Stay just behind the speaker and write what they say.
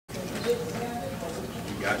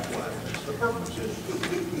got quiet. That's the purpose.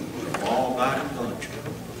 We're all about it bunch.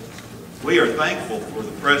 We are thankful for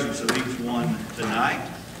the presence of each one tonight.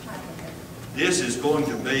 This is going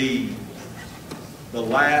to be the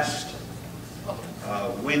last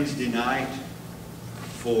Wednesday night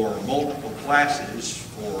for multiple classes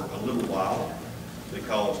for a little while,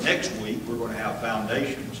 because next week we're going to have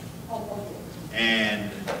foundations,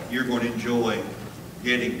 and you're going to enjoy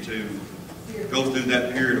getting to go through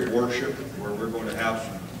that period of worship where we're going to have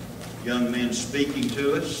some young men speaking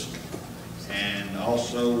to us, and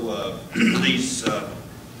also these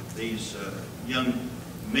young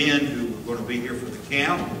men who are going to be here for the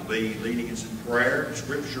camp will be leading us in prayer,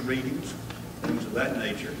 scripture readings, things of that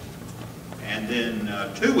nature. And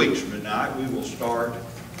then 2 weeks from tonight we will start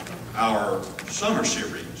our summer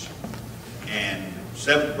series, and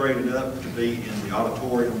 7th grade and up to be in the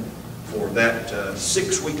auditorium for that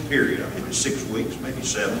 6-week period. I think it's 6 weeks, maybe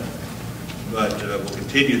 7. But we'll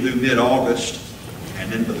continue through mid-August,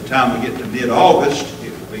 and then by the time we get to mid-August,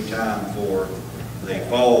 it will be time for the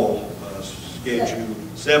fall schedule.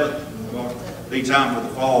 7th, be time for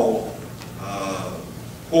the fall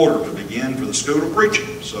quarter to begin for the School of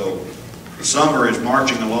Preaching. So the summer is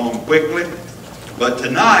marching along quickly. But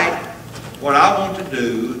tonight, what I want to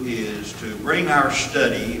do is to bring our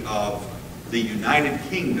study of the United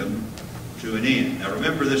Kingdom to an end. Now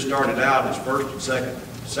remember, this started out as 1st and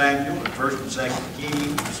 2nd Samuel and 1st and 2nd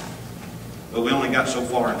Kings, but we only got so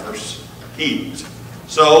far in 1st Kings.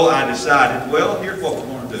 So I decided, well, here's what we're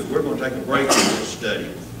going to do. We're going to take a break from this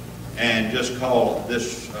study and just call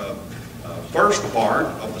this first part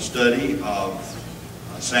of the study of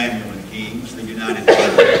Samuel and Kings, the United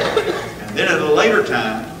Kingdom. And then at a later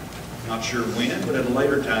time, not sure when, but at a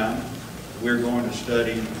later time, we're going to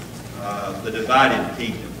study the divided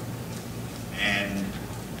kingdom. And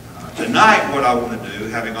tonight what I want to do,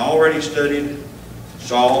 having already studied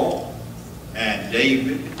Saul and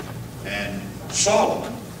David and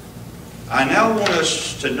Solomon, I now want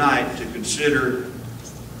us tonight to consider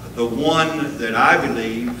the one that I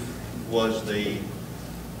believe was the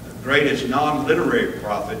greatest non-literary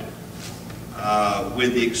prophet,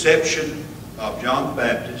 with the exception of John the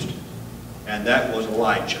Baptist, and that was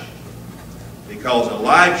Elijah. Because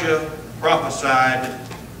Elijah prophesied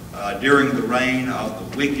during the reign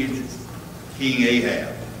of the wicked King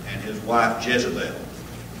Ahab and his wife Jezebel.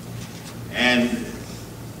 And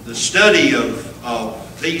the study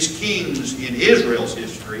of these kings in Israel's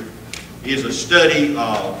history is a study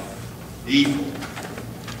of evil.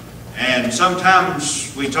 And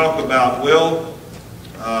sometimes we talk about, well,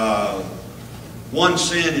 one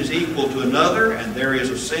sin is equal to another, and there is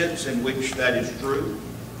a sense in which that is true.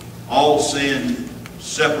 All sin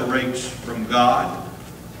separates from God.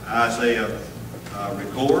 Isaiah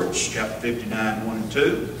records, chapter 59, 1 and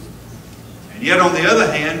 2. And yet, on the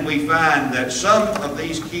other hand, we find that some of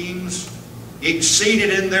these kings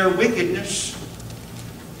exceeded in their wickedness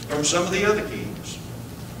from some of the other kings.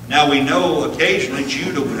 Now, we know occasionally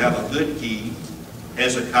Judah would have a good king,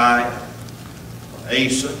 Hezekiah,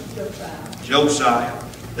 Asa, Josiah.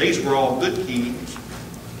 These were all good kings.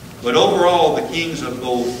 But overall, the kings of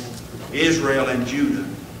both Israel and Judah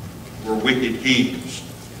were wicked kings.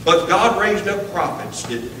 But God raised up prophets,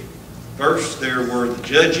 didn't He? First, there were the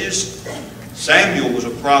judges. Samuel was a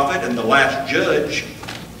prophet and the last judge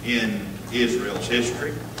in Israel's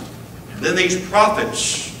history. And then these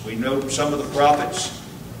prophets, we know some of the prophets,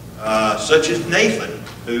 such as Nathan,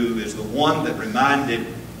 who is the one that reminded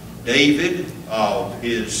David of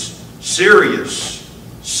his serious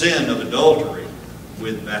sin of adultery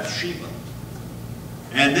with Bathsheba.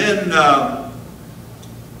 And then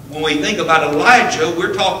when we think about Elijah,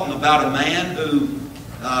 we're talking about a man who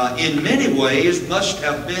in many ways must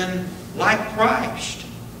have been like Christ.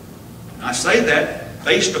 And I say that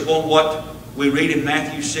based upon what we read in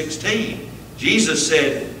Matthew 16. Jesus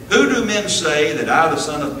said, "Who do men say that I, the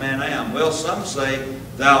Son of Man, am?" Well, some say,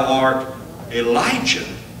 "Thou art Elijah."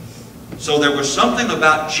 So there was something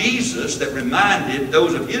about Jesus that reminded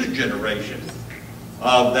those of his generation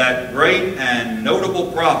of that great and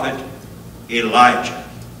notable prophet, Elijah.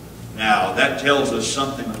 Now, that tells us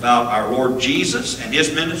something about our Lord Jesus and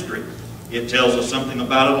His ministry. It tells us something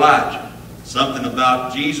about Elijah. Something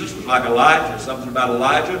about Jesus was like Elijah. Something about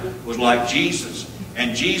Elijah was like Jesus.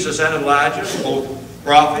 And Jesus and Elijah were both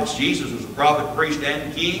prophets. Jesus was a prophet, priest,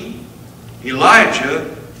 and king.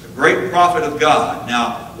 Elijah, the great prophet of God.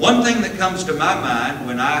 Now, one thing that comes to my mind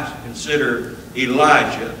when I consider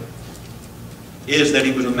Elijah is that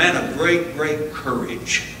he was a man of great, great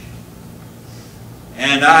courage.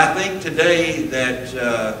 And I think today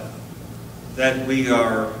that we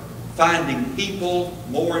are finding people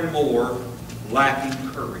more and more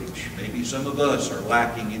lacking courage. Maybe some of us are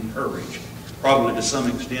lacking in courage. Probably to some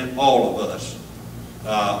extent all of us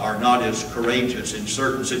are not as courageous in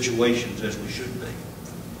certain situations as we should be.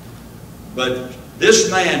 But this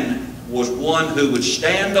man was one who would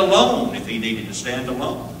stand alone if he needed to stand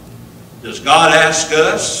alone. Does God ask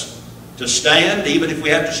us to stand even if we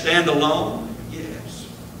have to stand alone?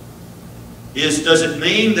 Yes. Does it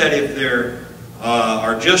mean that if there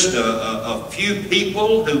are just a few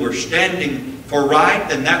people who are standing for right,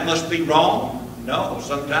 then that must be wrong? No,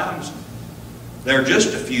 sometimes there are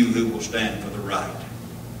just a few who will stand for the right.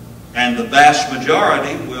 And the vast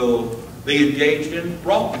majority will be engaged in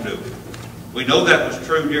wrongdoing. We know that was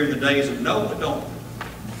true during the days of Noah, don't we?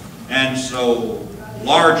 And so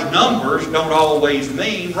large numbers don't always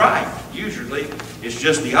mean right. Usually it's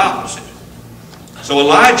just the opposite. So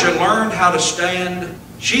Elijah learned how to stand.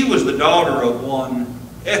 She was the daughter of one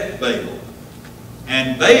Ethbaal.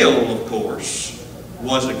 And Baal, of course,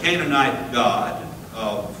 was a Canaanite god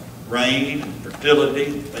of rain and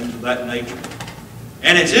fertility, things of that nature.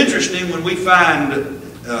 And it's interesting when we find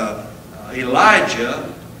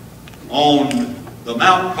Elijah on the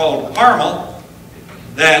mount called Carmel,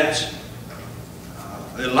 that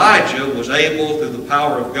Elijah was able, through the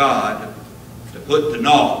power of God, to put to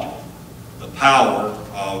naught the power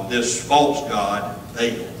of this false god,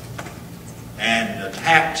 Baal, and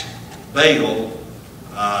attacked Baal,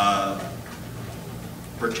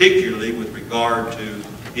 particularly with regard to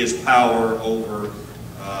his power over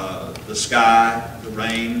the sky, the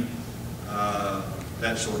rain,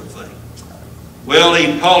 that sort of thing. Well,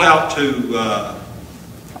 he called out to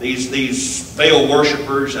these Baal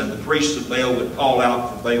worshippers, and the priests of Baal would call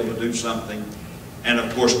out for Baal to do something. And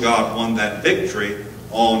of course, God won that victory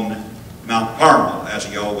on Mount Carmel, as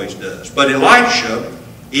he always does. But Elisha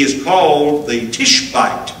is called the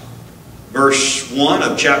Tishbite, verse 1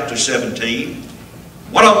 of chapter 17.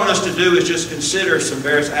 What I want us to do is just consider some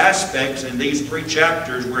various aspects in these 3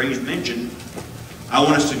 chapters where he's mentioned. I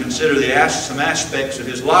want us to consider some aspects of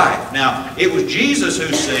his life. Now, it was Jesus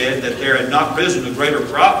who said that there had not risen a greater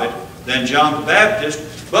prophet than John the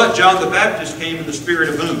Baptist, but John the Baptist came in the spirit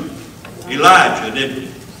of whom? Elijah, didn't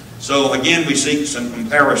he? So again, we see some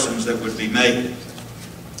comparisons that would be made.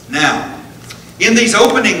 Now, in these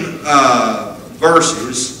opening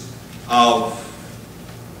verses of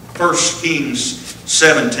 1 Kings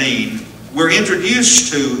 17, we're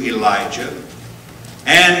introduced to Elijah,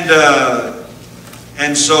 and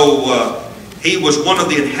so he was one of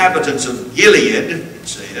the inhabitants of Gilead, it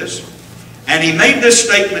says, and he made this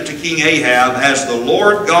statement to King Ahab, "As the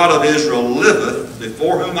Lord God of Israel liveth,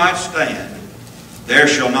 before whom I stand, there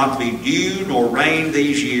shall not be dew nor rain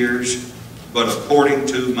these years, but according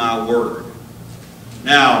to my word."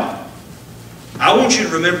 Now, I want you to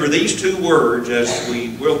remember these 2 words as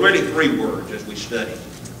really 3 words as we study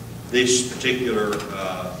this particular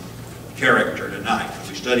character tonight.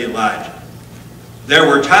 We study Elijah. There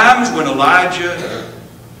were times when Elijah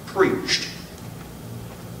preached,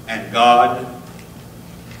 and God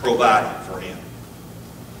provided for him.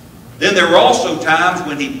 Then there were also times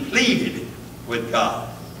when he pleaded with God,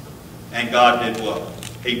 and God did what?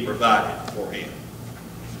 He provided for him.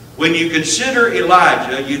 When you consider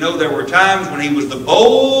Elijah, you know there were times when he was the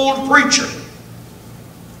bold preacher.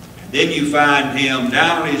 And then you find him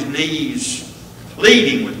down on his knees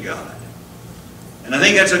pleading with God. And I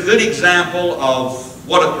think that's a good example of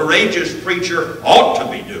what a courageous preacher ought to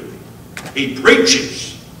be doing. He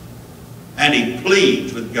preaches and he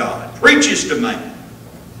pleads with God. Preaches to man.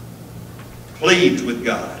 Pleads with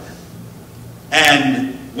God.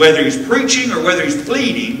 And whether he's preaching or whether he's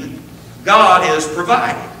pleading, God is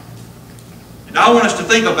providing. And I want us to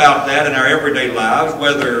think about that in our everyday lives,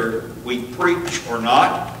 whether we preach or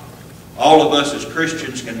not. All of us as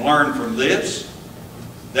Christians can learn from this,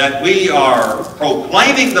 that we are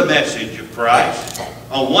proclaiming the message of Christ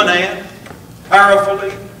on one hand,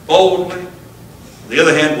 powerfully, boldly. On the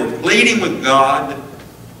other hand, we're pleading with God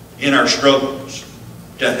in our struggles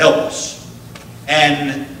to help us.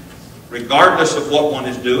 And regardless of what one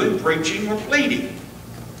is doing, preaching or pleading,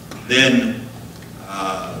 then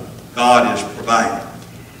God is providing.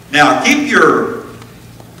 Now, keep your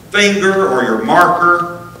finger or your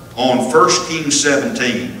marker on 1 Kings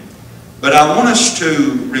 17. But I want us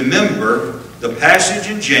to remember the passage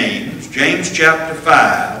in James chapter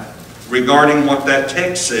 5, regarding what that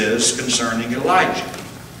text says concerning Elijah.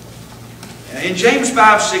 In James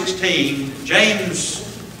 5:16, James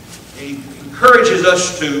encourages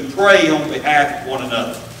us to pray on behalf of one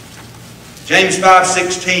another. James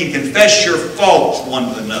 5:16, confess your faults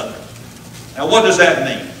one to another. Now what does that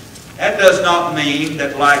mean? That does not mean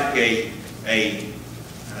that like a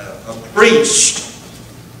a priest,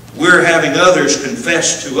 we're having others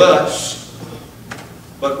confess to us,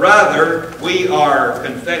 but rather we are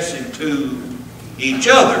confessing to each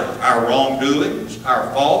other our wrongdoings,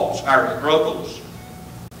 our faults, our struggles.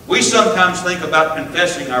 We sometimes think about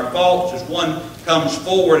confessing our faults as one comes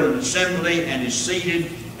forward in an assembly and is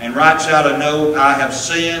seated and writes out a note, I have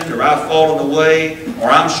sinned, or I've fallen away, or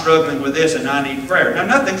I'm struggling with this and I need prayer. Now,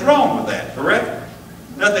 nothing's wrong with that, correct?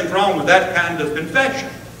 Nothing's wrong with that kind of confession.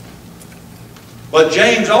 But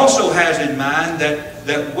James also has in mind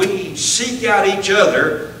that we seek out each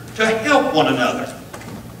other to help one another.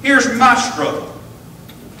 Here's my struggle.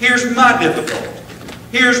 Here's my difficulty.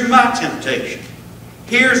 Here's my temptation.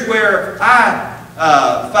 Here's where I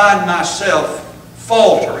find myself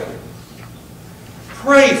faltering.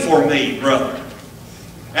 Pray for me, brother.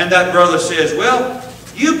 And that brother says, well,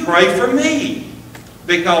 you pray for me,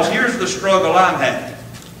 because here's the struggle I'm having.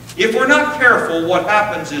 If we're not careful, what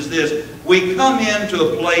happens is this. We come into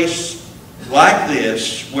a place like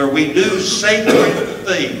this where we do sacred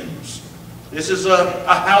things. This is a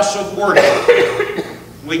house of worship.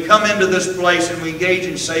 We come into this place and we engage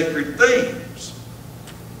in sacred things.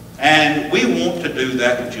 And we want to do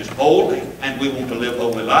that which is holy, and we want to live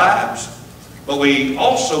holy lives. But we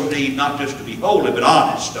also need not just to be holy, but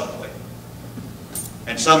honest, don't we?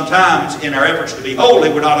 And sometimes in our efforts to be holy,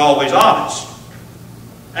 we're not always honest.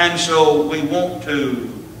 And so we want to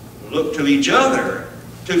look to each other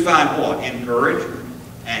to find what? Encouragement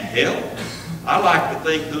and help. I like to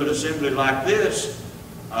think through an assembly like this,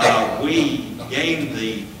 we gain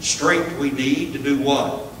the strength we need to do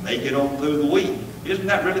what? Make it on through the week. Isn't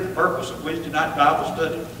that really the purpose of Wednesday night Bible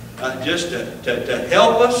study? Just to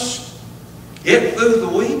help us get through the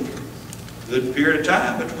week. Good period of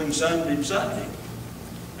time between Sunday and Sunday.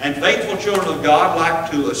 And faithful children of God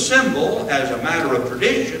like to assemble as a matter of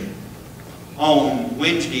tradition on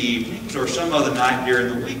Wednesday evenings or some other night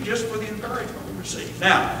during the week just for the encouragement we receive.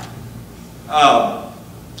 Now,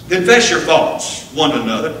 confess your faults one to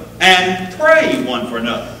another and pray one for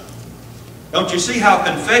another. Don't you see how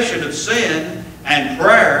confession of sin and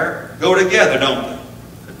prayer go together, don't they?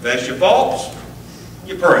 Confess your faults,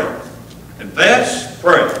 you pray. Confess,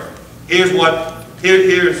 pray. Here's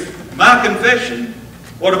my confession.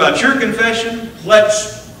 What about your confession?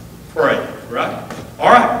 Let's pray, right?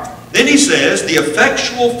 All right. Then he says, the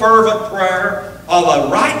effectual fervent prayer of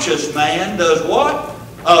a righteous man does what?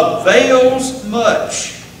 Avails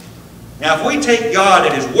much. Now, if we take God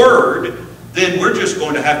at His word, then we're just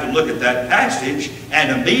going to have to look at that passage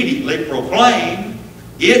and immediately proclaim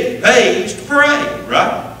it pays to pray,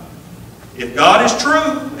 right? If God is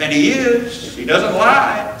true, and He is, He doesn't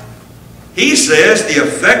lie, He says, the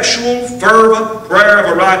effectual, fervent prayer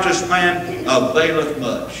of a righteous man availeth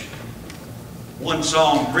much. One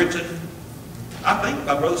song written, I think,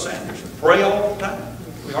 by Brother Sanderson. Pray all the time.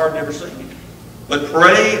 We hardly ever sing it. But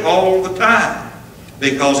pray all the time,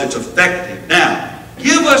 because it's effective. Now,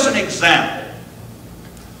 give us an example,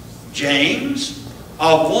 James,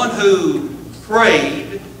 of one who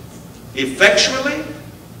prayed effectually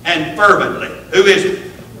and fervently. Who is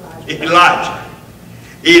it? Elijah.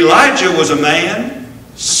 Elijah was a man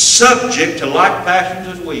subject to like passions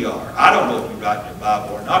as we are. I don't know if you write in the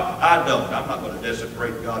Bible or not. I don't. I'm not going to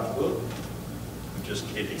desecrate God's book. I'm just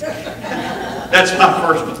kidding. That's my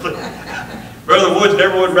personal thing. Brother Woods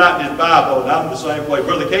never would write in his Bible, and I'm the same way.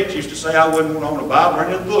 Brother Cates used to say I wouldn't want to own a Bible or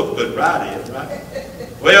any book, but write it, right?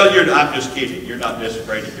 Well, I'm just kidding. You're not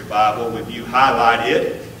desecrating your Bible. If you highlight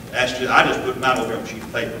it, I just put mine over on a sheet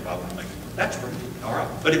of paper if I want to make it. That's for me. All right.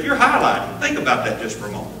 But if you're highlighting, think about that just for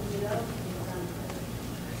a moment.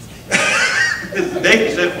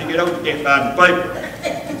 Becky said if you get over, you can't find the paper.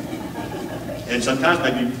 And sometimes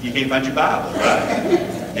maybe you can't find your Bible,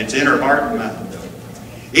 right? It's in her heart and mind.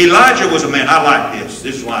 Elijah was a man, I like this.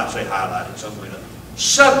 This is why I say highlighted somewhere.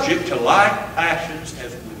 Subject to like passions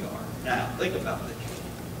as we are. Now, think about this.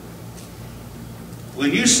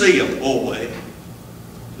 When you see a boy,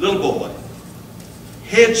 little boy,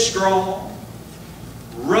 headstrong,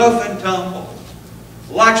 rough and tumble,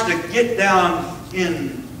 likes to get down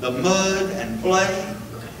in the mud and play,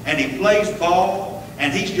 and he plays ball,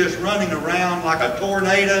 and he's just running around like a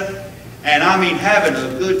tornado, and I mean having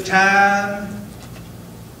a good time,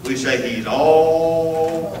 we say he's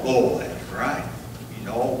all boy, right? He's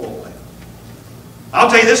all boy. I'll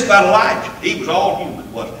tell you this about Elijah. He was all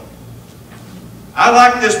human, wasn't he? I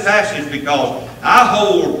like this passage because I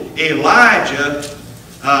hold Elijah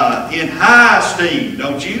in high esteem,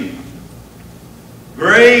 don't you?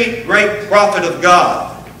 Great, great prophet of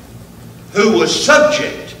God who was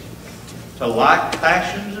subject to like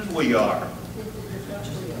passions as we are.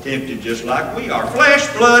 tempted just like we are. Flesh,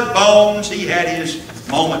 blood, bones. He had his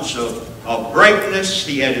moments of greatness.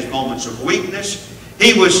 He had his moments of weakness.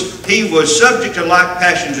 He was subject to like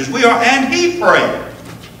passions as we are, and he prayed.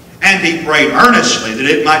 And he prayed earnestly that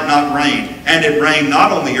it might not rain. And it rained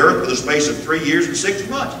not on the earth for the space of 3 years and 6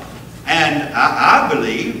 months. And I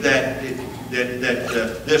believe that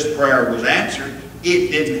this prayer was answered.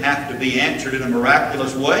 It didn't have to be answered in a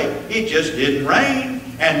miraculous way. It just didn't rain.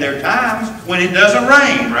 And there are times when it doesn't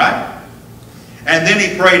rain, right? And then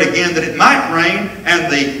he prayed again that it might rain,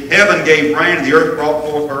 and the heaven gave rain, and the earth brought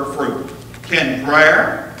forth her fruit. Can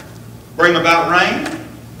prayer bring about rain?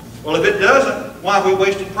 Well, if it doesn't, why have we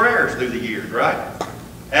wasted prayers through the years, right?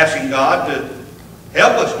 Asking God to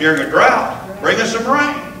help us during a drought, bring us some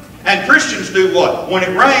rain. And Christians do what? When it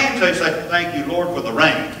rains, they say, thank you, Lord, for the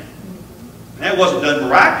rain. And that wasn't done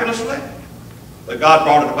miraculously, but God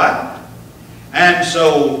brought it about. And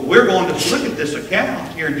so we're going to look at this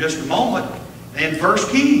account here in just a moment in 1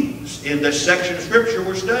 Kings, in this section of Scripture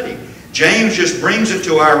we're studying. James just brings it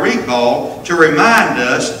to our recall to remind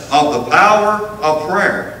us of the power of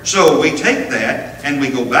prayer. So we take that and we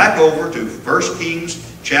go back over to 1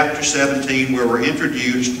 Kings chapter 17, where we're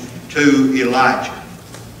introduced to Elijah.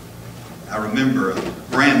 I remember a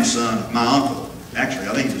grandson of my uncle, actually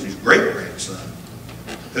I think it was his great-grandson,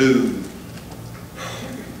 who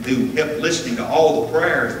kept listening to all the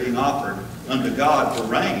prayers being offered unto God for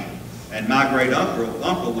rain. And my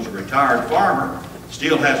great-uncle was a retired farmer,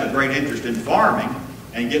 still has a great interest in farming,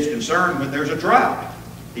 and gets concerned when there's a drought.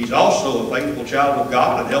 He's also a faithful child of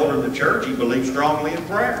God, an elder in the church. He believes strongly in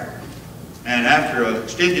prayer. And after an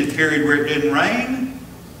extended period where it didn't rain,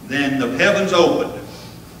 then the heavens opened.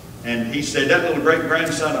 And he said, that little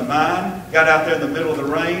great-grandson of mine got out there in the middle of the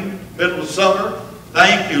rain, middle of summer.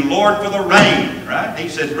 Thank you, Lord, for the rain. Right? He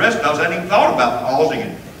said the rest of us hadn't even thought about pausing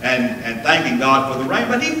and thanking God for the rain,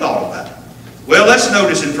 but he thought about it. Well, let's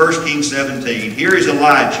notice in 1 Kings 17, here is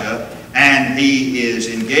Elijah, and he is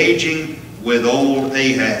engaging with old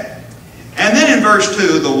Ahab. And then in verse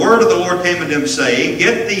 2, the word of the Lord came unto him, saying,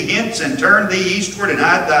 Get thee hence, and turn thee eastward, and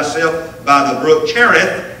hide thyself by the brook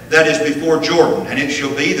Cherith, that is before Jordan. And it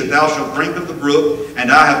shall be that thou shalt drink of the brook,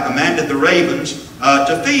 and I have commanded the ravens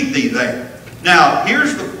to feed thee there. Now,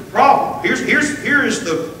 here's the problem. Here is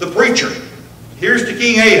the preacher. Here's to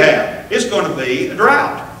King Ahab. It's going to be a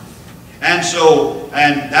drought. And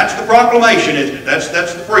that's the proclamation, isn't it?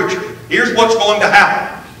 That's the preacher. Here's what's going to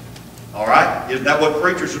happen. All right? Isn't that what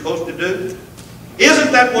preachers are supposed to do?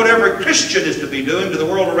 Isn't that what every Christian is to be doing to the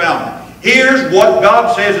world around them? Here's what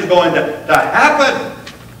God says is going to happen.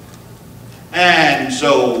 And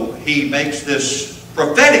so he makes this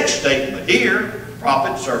prophetic statement here.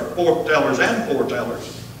 Prophets are foretellers and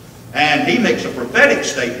foretellers. And he makes a prophetic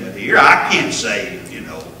statement here. I can't say,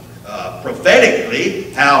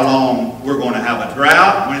 prophetically how long we're going to have a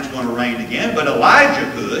drought, when it's going to rain again, but Elijah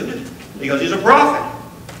could, because he's a prophet.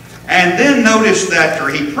 And then notice that after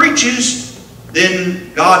he preaches,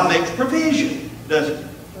 then God makes provision, doesn't he?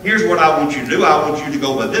 Here's what I want you to do. I want you to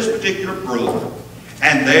go by this particular brook,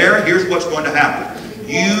 and here's what's going to happen.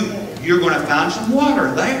 You're going to find some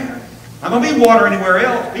water there. Not going to be water anywhere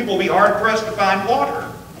else. People will be hard-pressed to find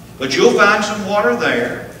water. But you'll find some water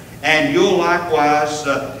there. And you'll likewise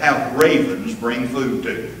have ravens bring food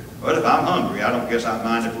to you. But if I'm hungry, I don't guess I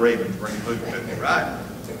mind if ravens bring food to me, right?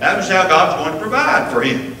 That is how God's going to provide for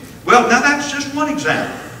him. Well, now that's just one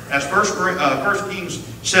example, as 1 Kings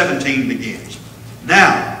 17 begins.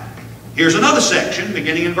 Now, here's another section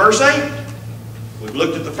beginning in verse 8. We've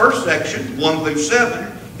looked at the first section, 1 through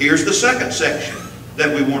 7. Here's the second section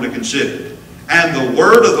that we want to consider. And the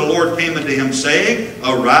word of the Lord came unto him, saying,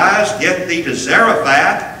 Arise, get thee to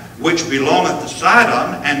Zarephath, which belongeth to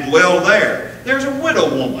Sidon, and dwell there. There's a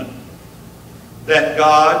widow woman that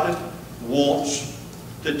God wants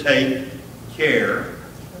to take care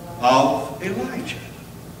of Elijah.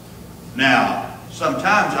 Now,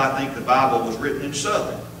 sometimes I think the Bible was written in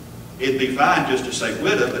Southern. It'd be fine just to say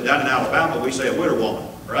widow, but down in Alabama we say a widow woman,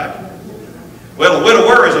 right? Well, a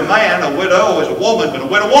widower is a man, a widow is a woman, but a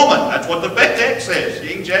widow woman, that's what the text says,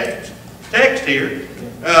 King James text here.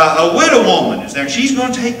 A widow woman is there. She's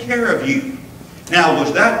going to take care of you. Now,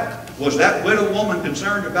 was that widow woman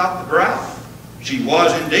concerned about the drought? She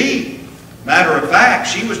was indeed. Matter of fact,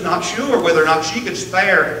 she was not sure whether or not she could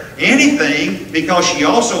spare anything, because she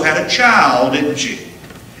also had a child, didn't she?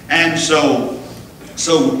 And so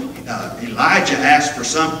Elijah asked for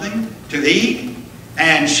something to eat,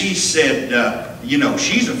 and she said,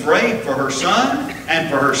 she's afraid for her son and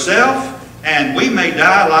for herself, and we may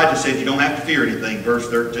die. Elijah said, you don't have to fear anything, verse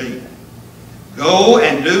 13. Go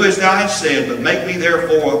and do as thou hast said, but make me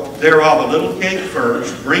therefore thereof a little cake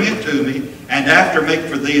first, bring it to me, and after make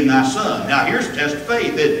for thee and thy son. Now here's a test of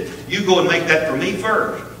faith, isn't it? You go and make that for me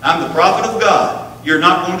first. I'm the prophet of God. You're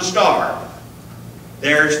not going to starve.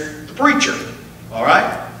 There's the preacher. All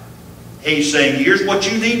right? He's saying, here's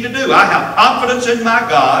what you need to do. I have confidence in my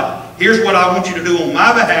God. Here's what I want you to do on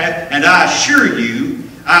my behalf, and I assure you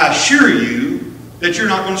that you're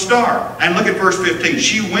not going to starve. And look at verse 15.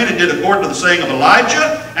 She went and did according to the saying of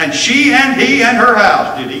Elijah, and she and he and her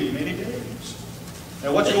house did eat many days.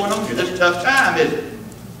 Now what's going on here? This is a tough time, isn't it?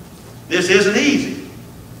 This isn't easy.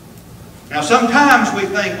 Now sometimes we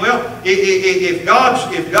think, well, if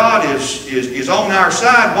God is on our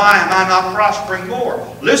side, why am I not prospering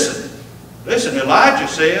more? Listen, Elijah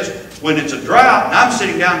says, when it's a drought, and I'm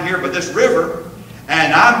sitting down here by this river,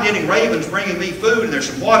 and I'm getting ravens bringing me food, and there's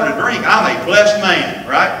some water to drink, I'm a blessed man,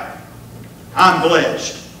 right? I'm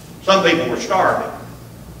blessed. Some people were starving.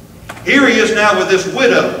 Here he is now with this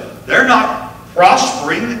widow. They're not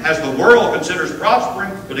prospering as the world considers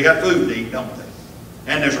prospering, but they got food to eat, don't they?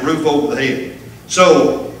 And there's a roof over the head.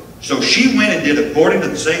 So she went and did according to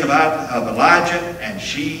the saying of Elijah, and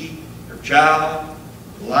she, her child,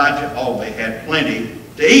 Elijah, they had plenty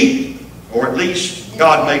to eat. Or at least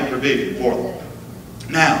God made provision for them.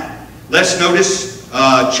 Now, let's notice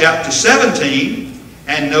chapter 17,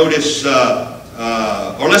 and notice,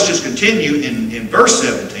 or let's just continue in verse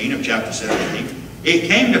 17 of chapter 17. It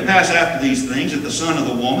came to pass after these things that the son of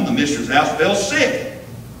the woman, the mistress of the house, fell sick.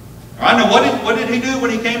 All right, now what did he do when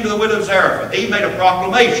he came to the widow of Zarephath? He made a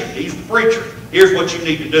proclamation. He's the preacher. Here's what you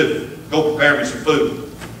need to do. Go prepare me some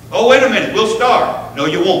food. Oh, wait a minute, we'll starve. No,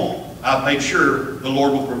 you won't. I've made sure the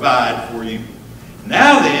Lord will provide for you.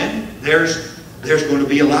 Now then, there's going to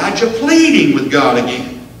be Elijah pleading with God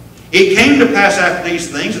again. It came to pass after these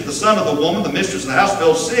things that the son of the woman, the mistress of the house,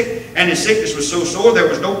 fell sick, and his sickness was so sore there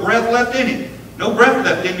was no breath left in him. No breath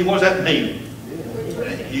left in you. What does that mean?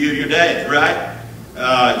 You're dead, right?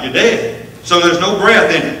 You're dead. So there's no breath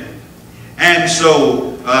in it. And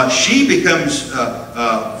so she becomes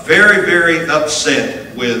very, very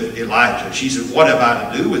upset with Elijah. She said, what have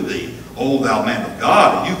I to do with thee, O thou man of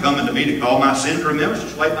God? Are you coming to me to call my sin to remembrance to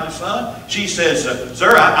slay my son? She says,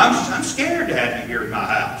 sir, I'm scared to have you here in my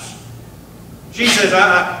house. She says,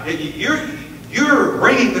 you're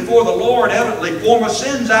bringing before the Lord evidently former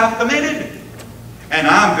sins I've committed. And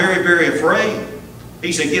I'm very, very afraid.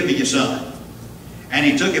 He said, give me your son. And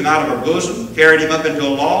he took him out of her bosom, carried him up into a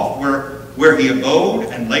loft where he abode,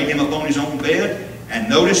 and laid him upon his own bed. And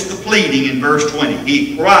notice the pleading in verse 20.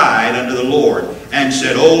 He cried unto the Lord and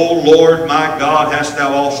said, O Lord my God, hast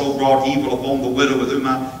thou also brought evil upon the widow with whom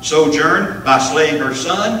I sojourn by slaying her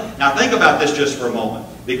son? Now think about this just for a moment.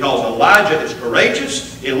 Because Elijah is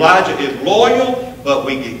courageous, Elijah is loyal, but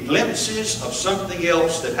we get glimpses of something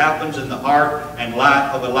else that happens in the heart and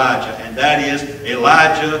life of Elijah. And that is,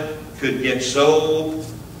 Elijah could get so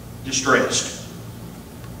distressed.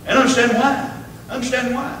 And understand why.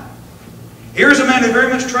 Understand why. Here's a man who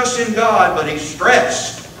very much trusts in God, but he's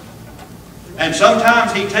stressed. And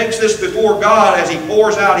sometimes he takes this before God as he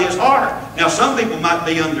pours out his heart. Now some people might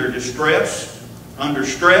be under distress, under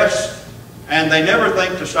stress, and they never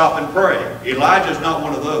think to stop and pray. Elijah's not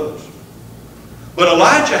one of those. But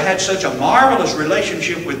Elijah had such a marvelous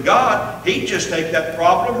relationship with God, he'd just take that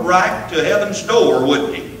problem right to heaven's door,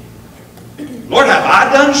 wouldn't he? Lord, have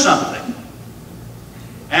I done something?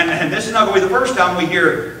 And this is not going to be the first time we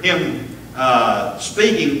hear him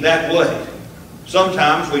speaking that way.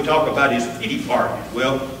 Sometimes we talk about his pity party.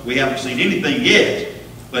 Well, we haven't seen anything yet,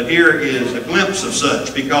 but here is a glimpse of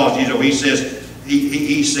such, because he says,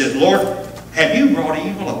 he said, Lord, have you brought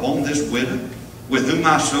evil upon this widow with whom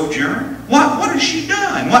I sojourn? What has she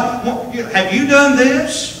done? Have you done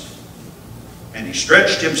this? And he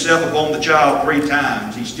stretched himself upon the child 3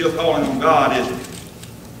 times. He's still calling on God, isn't he?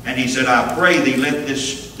 And he said, I pray thee, let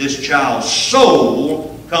this child's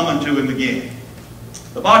soul come unto him again.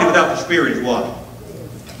 The body without the spirit is what?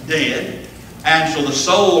 Dead. And so the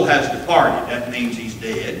soul has departed. That means he's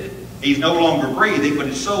dead. He's no longer breathing, but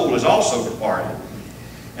his soul is also departed.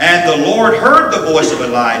 And the Lord heard the voice of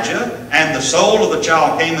Elijah, and the soul of the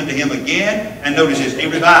child came unto him again. And notice this, he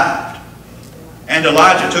revived. And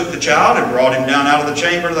Elijah took the child and brought him down out of the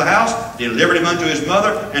chamber of the house, delivered him unto his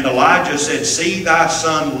mother, and Elijah said, See, thy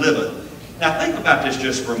son liveth. Now think about this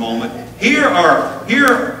just for a moment. Here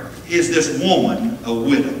is this woman, a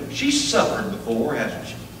widow. She's suffered before, hasn't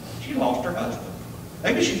she? She lost her husband.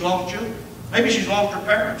 Maybe she's lost children. Maybe she's lost her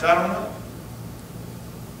parents. I don't know.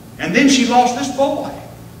 And then she lost this boy.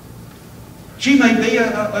 She may be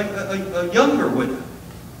a younger widow,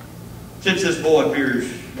 since this boy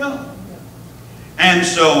appears young. And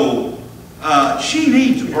so she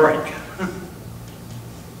needs a break.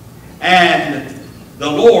 And the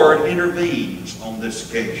Lord intervenes on this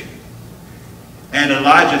occasion. And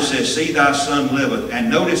Elijah says, "See, thy son liveth." And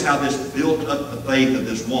notice how this built up the faith of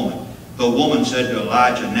this woman. The woman said to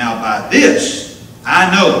Elijah, "Now by this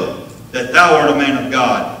I know that thou art a man of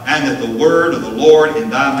God, and that the word of the Lord in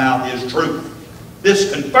thy mouth is truth."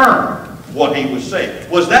 This confirmed what he was saying.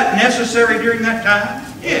 Was that necessary during that time?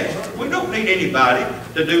 Yes. We don't need anybody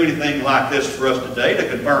to do anything like this for us today to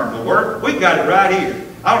confirm the word. We've got it right here.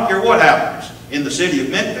 I don't care what happens in the city of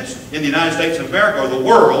Memphis, in the United States of America, or the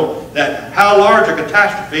world, that how large a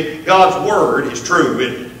catastrophe, God's word is true,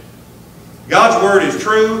 isn't it? God's word is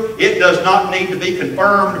true. It does not need to be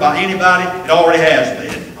confirmed by anybody. It already has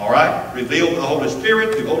been. All right? Revealed to the Holy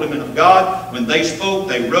Spirit, through holy men of God. When they spoke,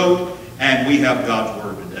 they wrote, and we have God's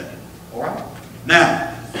word today. All right? Now,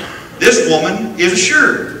 this woman is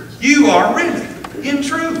assured, you are really, in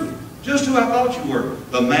truth, just who I thought you were,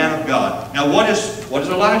 the man of God. Now, what has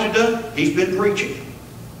Elijah done? He's been preaching,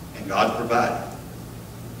 and God's provided.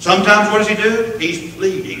 Sometimes what does he do? He's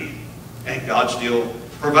pleading, and God still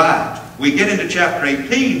provides. We get into chapter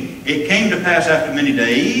 18. It came to pass after many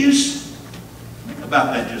days. Think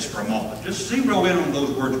about that just for a moment. Just zero in on those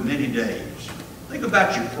words, many days. Think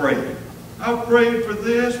about your praying. I've prayed for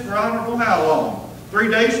this for I don't know how long. 3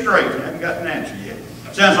 days straight. I haven't got an answer yet.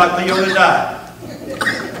 Sounds like Theo to die.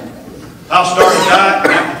 I'll start a diet,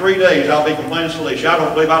 and after 3 days I'll be complaining to Alicia. I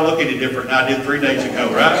don't believe I look any different than I did 3 days ago,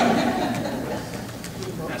 right?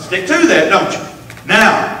 Now stick to that, don't you?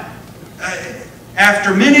 Now,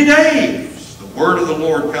 after many days, the word of the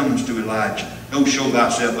Lord comes to Elijah. Go show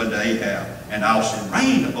thyself unto Ahab, and I'll send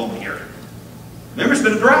rain upon the earth. Remember, it's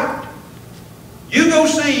been a drought. You go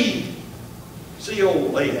see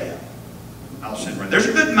old Ahab. I'll send rain. There's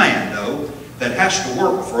a good man, though, that has to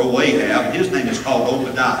work for old Ahab. His name is called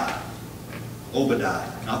Obadiah. Obadiah,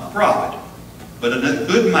 not the prophet, but a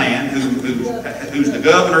good man who's the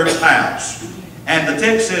governor of his house. And the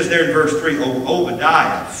text says there in verse 3,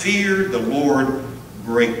 Obadiah feared the Lord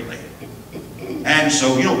greatly. And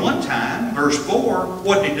so, one time, verse 4,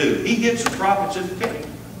 what did he do? He hid some prophets in the cave.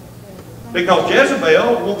 Because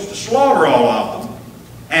Jezebel wants to slaughter all of them.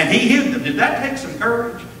 And he hid them. Did that take some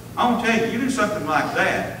courage? I want to tell you, you do something like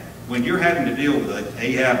that when you're having to deal with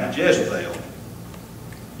Ahab and Jezebel.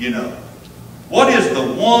 What is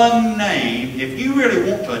the one name, if you really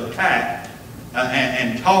want to attack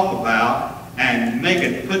and talk about and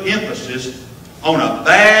put emphasis on a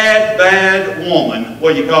bad, bad woman,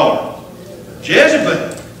 what do you call her?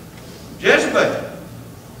 Jezebel. Jezebel.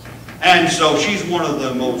 And so she's one of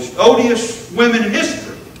the most odious women in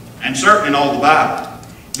history, and certainly in all the Bible.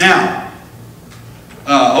 Now,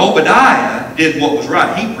 Obadiah did what was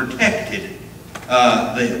right. He protected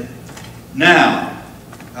them. Now,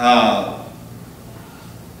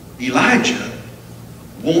 Elijah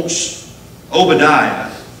wants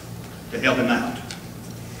Obadiah to help him out.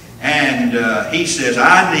 And he says,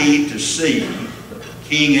 I need to see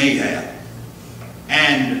King Ahab.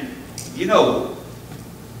 And,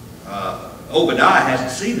 Obadiah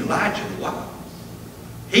hasn't seen Elijah in a while.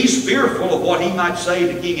 He's fearful of what he might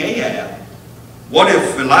say to King Ahab. What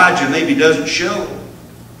if Elijah maybe doesn't show?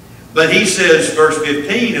 But he says, verse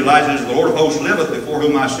 15, Elijah says, the Lord of hosts liveth, before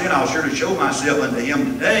whom I stand, I'll surely show myself unto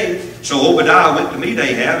him today. So Obadiah went to meet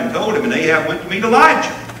Ahab and told him, and Ahab went to meet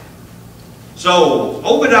Elijah. So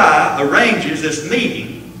Obadiah arranges this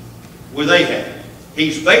meeting with Ahab.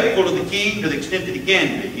 He's faithful to the king to the extent that he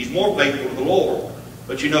can be. He's more faithful to the Lord.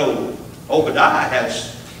 But Obadiah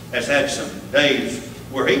has had some days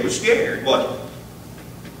where he was scared, wasn't he?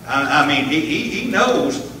 I mean, he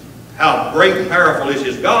knows how great and powerful is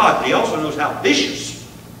his God. He also knows how vicious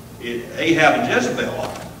Ahab and Jezebel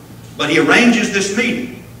are. But he arranges this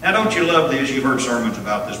meeting. Now, don't you love this? You've heard sermons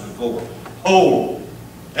about this before. Oh,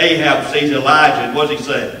 Ahab sees Elijah, and what does he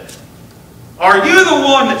say? Are you the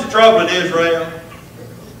one that's troubling Israel?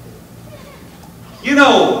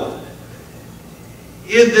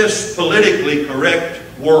 In this politically correct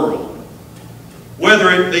world, whether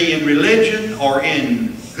it be in religion or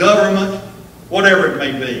in government, whatever it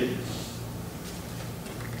may be,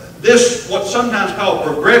 this, what's sometimes called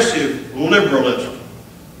progressive liberalism,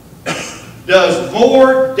 does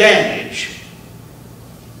more damage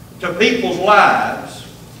to people's lives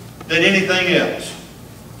than anything else.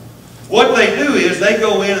 What they do is they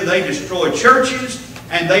go in and they destroy churches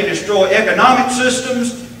and they destroy economic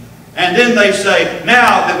systems, and then they say,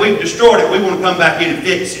 now that we've destroyed it, we want to come back in and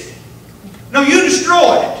fix it. No, you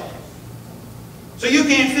destroyed it, so you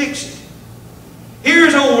can't fix it.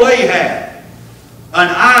 Here's old Ahab, an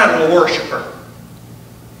idol worshiper.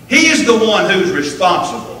 He is the the one who's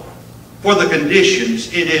responsible for the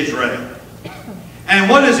conditions in Israel. And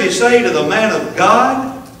what does he say to the man of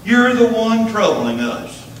God? You're the one troubling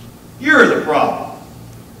us. You're the problem.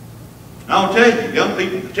 And I'll tell you, young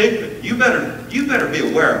people particularly, you better be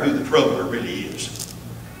aware of who the troubler really is.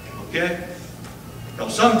 Okay?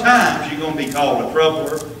 Because sometimes you're going to be called a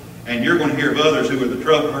troubler, and you're going to hear of others who are the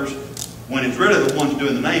troublers, when it's really the ones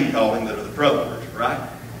doing the name calling that are the troublers, right?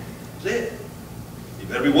 That's it. You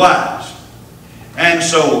better be wise. And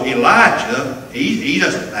so Elijah, he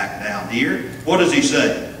doesn't back down here. What does he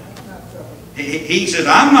say? He says,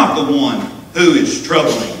 I'm not the one who is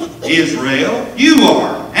troubling Israel. You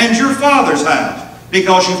are, and your father's house,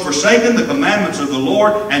 because you've forsaken the commandments of the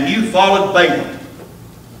Lord, and you followed Balaam.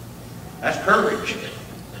 That's courage.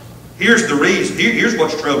 Here's the reason. Here's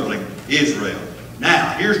what's troubling Israel.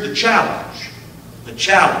 Now, here's the challenge. The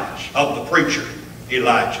challenge of the preacher,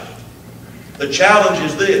 Elijah. The challenge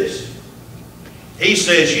is this. He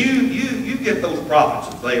says, you get those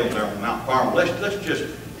prophets of Baal there on Mount Carmel. Let's just,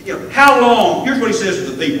 how long, here's what he says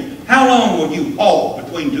to the people. How long will you halt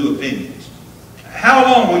between two opinions? How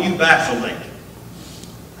long will you vacillate?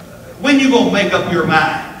 When you going to make up your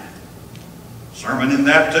mind? Sermon in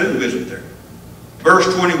that too, isn't there? Verse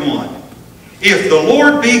 21. If the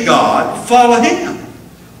Lord be God, follow him.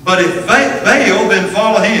 But if Baal, then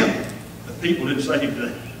follow him. The people didn't say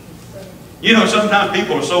anything. You know, sometimes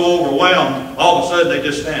people are so overwhelmed, all of a sudden they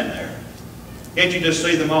just stand there. Can't you just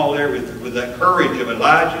see them all there with that courage of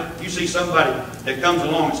Elijah? You see somebody that comes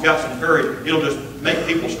along that's got some courage, it'll just make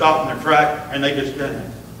people stop in their track, and they just stand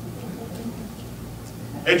there.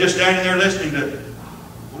 They're just standing there listening to,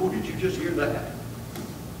 oh, did you just hear that?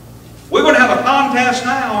 We're going to have a contest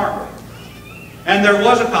now, aren't we? And there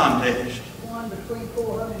was a contest. One between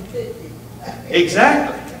 450.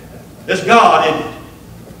 Exactly. It's God, isn't it?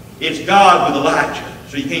 It's God with Elijah,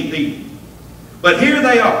 so you can't beat him. But here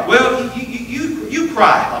they are. Well, you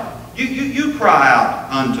cry out. You cry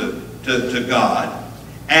out unto God,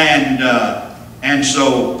 and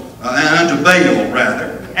so unto Baal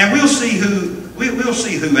rather, and we'll see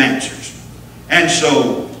who answers. And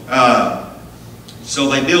so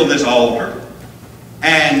they build this altar,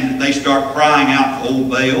 and they start crying out to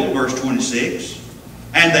old Baal, verse 26,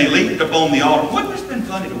 and they leaped upon the altar. Wouldn't this been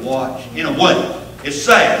funny to watch? In a way. It's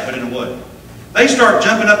sad, but in a way. They start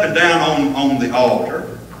jumping up and down on the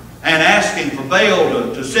altar and asking for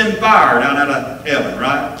Baal to send fire down out of heaven,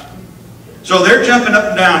 right? So they're jumping up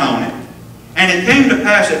and down on it. And it came to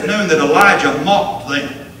pass at noon that Elijah mocked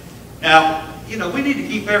them. Now, you know, we need to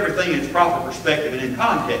keep everything in its proper perspective and in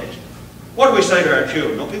context. What do we say to our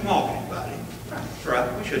children? Don't be mocking anybody. That's right,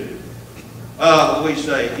 we should do. We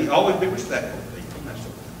say, always be respectful of people. That's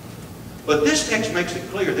okay. But this text makes it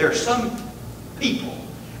clear there are some people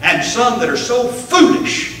and some that are so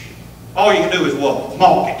foolish, all you can do is what?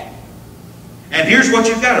 Mock it. And here's what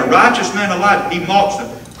you've got. A righteous man Elijah, he mocks them.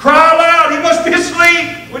 Cry aloud, he must be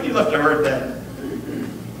asleep. Wouldn't you love to have heard that?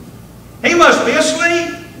 He must be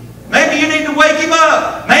asleep. Maybe you need to wake him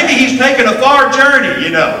up. Maybe he's taken a far journey, you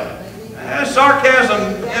know.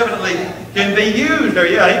 Sarcasm evidently can be used. Or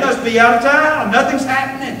yeah, he must be out of town. Nothing's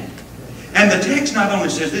happening. And the text not only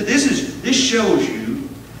says that this shows you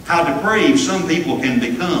how depraved some people can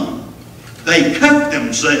become. They cut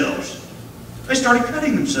themselves. They started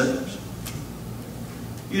cutting themselves.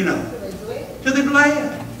 You know, to the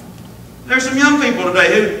blade. There's some young people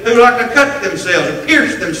today who like to cut themselves and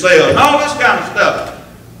pierce themselves and all this kind of stuff.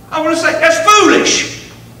 I want to say, that's foolish.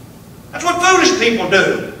 That's what foolish people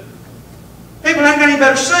do. People haven't got any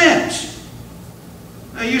better sense.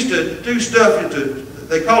 They used to do stuff,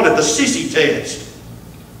 they called it the sissy test.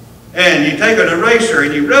 And you take an eraser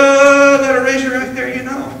and you rub that eraser right there, you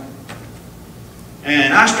know.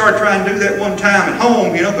 And I started trying to do that one time at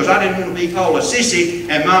home, you know, because I didn't want to be called a sissy.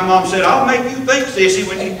 And my mom said, I'll make you think, sissy,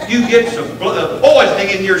 when you get some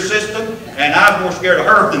poisoning in your system. And I was more scared of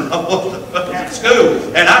her than I was of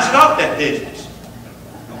school. And I stopped that business.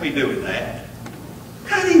 Don't be doing that.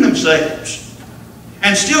 Cutting themselves.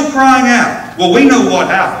 And still crying out. Well, we know what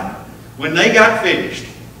happened. When they got finished,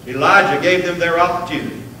 Elijah gave them their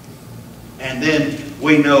opportunity. And then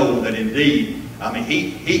we know that indeed, I mean,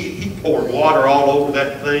 he poured water all over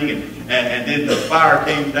that thing, and then the fire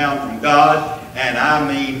came down from God, and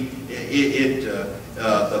I mean,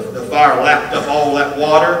 the fire lapped up all that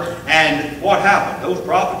water, and what happened? Those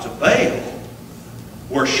prophets of Baal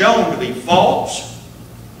were shown to be false,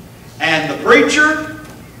 and the preacher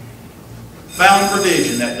found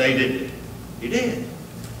provision that day, didn't he? He did.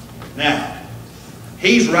 Now,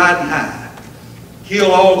 he's riding high.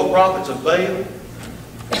 Kill all the prophets of Baal.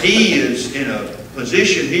 He is in a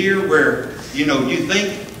position here where, you know, you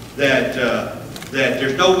think that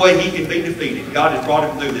there's no way he can be defeated. God has brought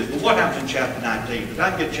him through this. But what happens in chapter 19? Because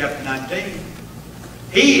I get chapter 19.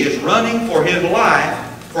 He is running for his life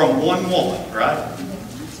from one woman, right?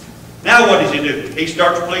 Now what does he do? He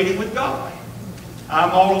starts pleading with God.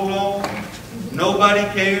 I'm all alone. Nobody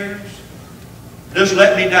cares. Just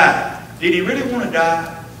let me die. Did he really want to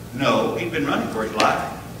die? No. He'd been running for his life.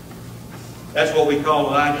 That's what we call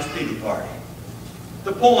Elijah's pity party.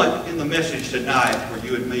 The point in the message tonight for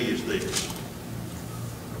you and me is this.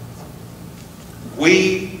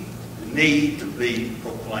 We need to be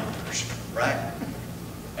proclaimers, right?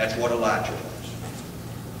 That's what Elijah was.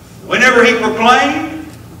 Whenever he proclaimed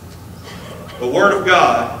the Word of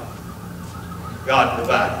God, God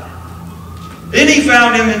provided. Then he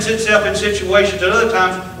found himself in situations at other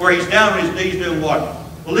times where he's down on his knees doing what?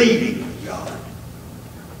 Pleading with God.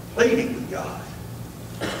 Pleading with God.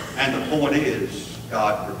 And the point is,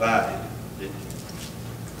 God provided, didn't he?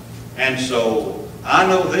 And so, I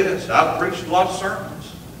know this. I've preached a lot of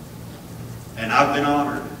sermons. And I've been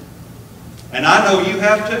honored. And I know you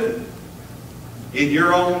have too. In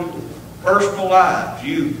your own personal lives,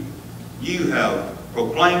 you have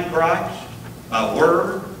proclaimed Christ by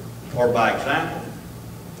word or by example.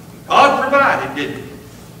 God provided, didn't he?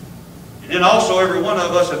 And then also every one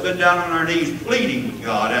of us have been down on our knees pleading with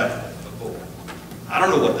God before. I don't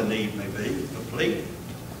know what the need may be, but pleading.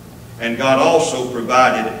 And God also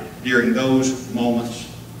provided during those moments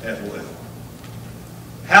as well.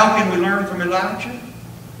 How can we learn from Elijah?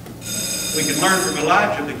 We can learn from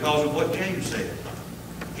Elijah because of what James said.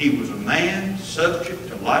 He was a man subject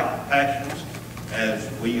to like passions as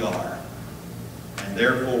we are. And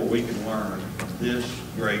therefore we can learn from this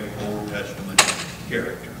great Old Testament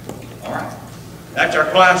character. All right? That's our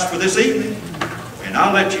class for this evening. And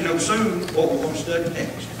I'll let you know soon what we're going to study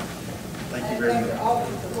next. Thank you very much.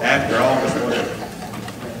 After August 1.